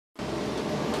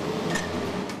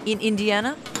In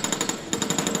Indiana,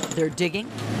 they're digging,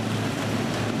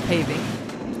 paving,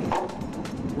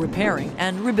 repairing,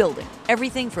 and rebuilding.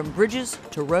 Everything from bridges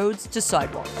to roads to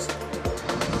sidewalks.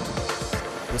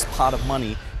 This pot of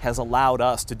money has allowed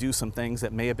us to do some things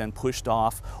that may have been pushed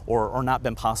off or not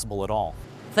been possible at all.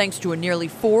 Thanks to a nearly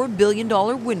 $4 billion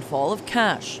windfall of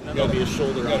cash. There'll be a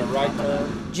shoulder on a right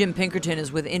turn. Jim Pinkerton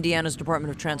is with Indiana's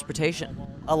Department of Transportation.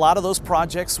 A lot of those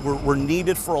projects were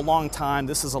needed for a long time.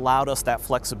 This has allowed us that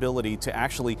flexibility to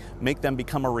actually make them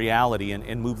become a reality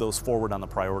and move those forward on the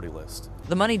priority list.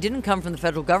 The money didn't come from the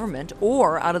federal government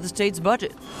or out of the state's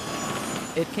budget.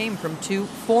 It came from two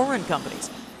foreign companies,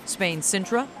 Spain's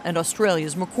Sintra and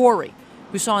Australia's Macquarie,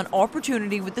 who saw an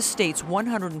opportunity with the state's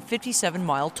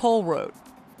 157-mile toll road.